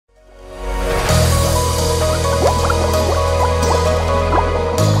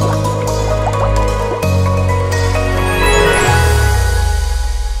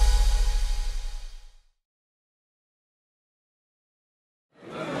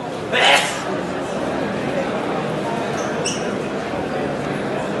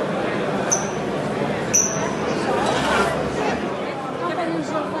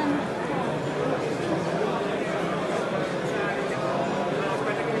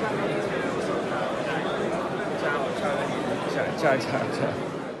Ciao, ciao, ciao.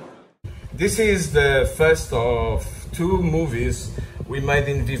 This is the first of two movies we made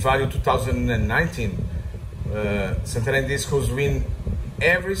in Vivarium 2019. Santarem Discus win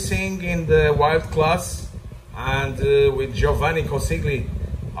everything in the wild class, and with Giovanni Consigli,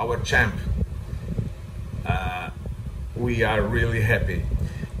 our champ. We are really happy.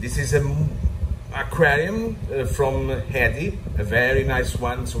 This is an aquarium from Hedi, a very nice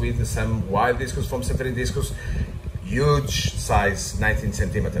one with some wild discus from Santarem Discus, huge size, 19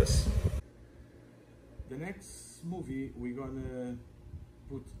 centimeters. The next movie we're gonna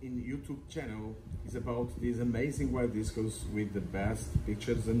put in YouTube channel is about these amazing wild discos with the best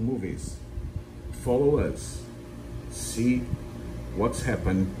pictures and movies. Follow us, see what's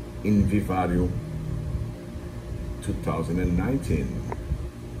happened in Vivarium 2019.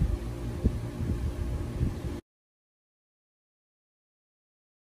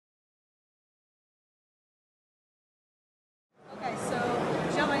 Okay, so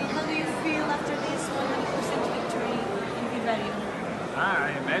Giovanni, how do you feel after this 100% victory in Vivarium?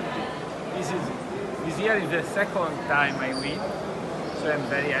 I'm happy. This year is the second time I win, so I'm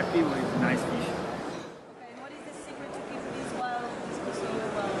very happy with nice fish. Okay, what is the secret to keep this wild discus so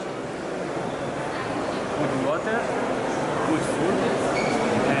well? Good water, good food,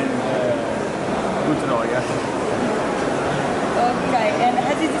 and good royal. Okay, and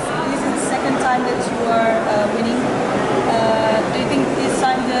this is the second time that you are winning. Do you think this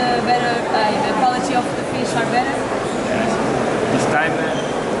time the quality of the fish are better? Yes. This time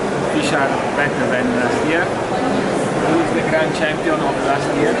fish are better than last year. Who is the grand champion of last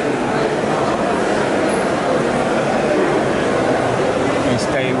year? We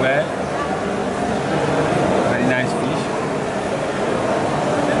stay well. Very nice fish.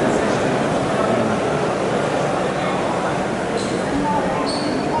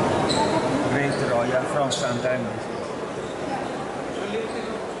 Great royal from Santarem Discus.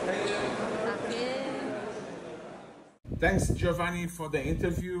 Thanks Giovanni for the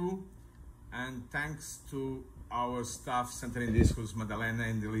interview, and thanks to our staff Santarem Discus, Madalena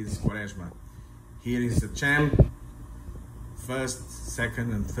and Elise Quaresma. Here is the champ, first,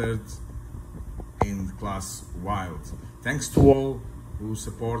 second and third in class wild. Thanks to all who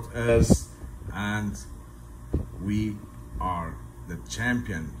support us, and we are the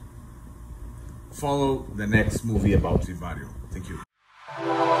champion. Follow the next movie about Vivarium. Thank you.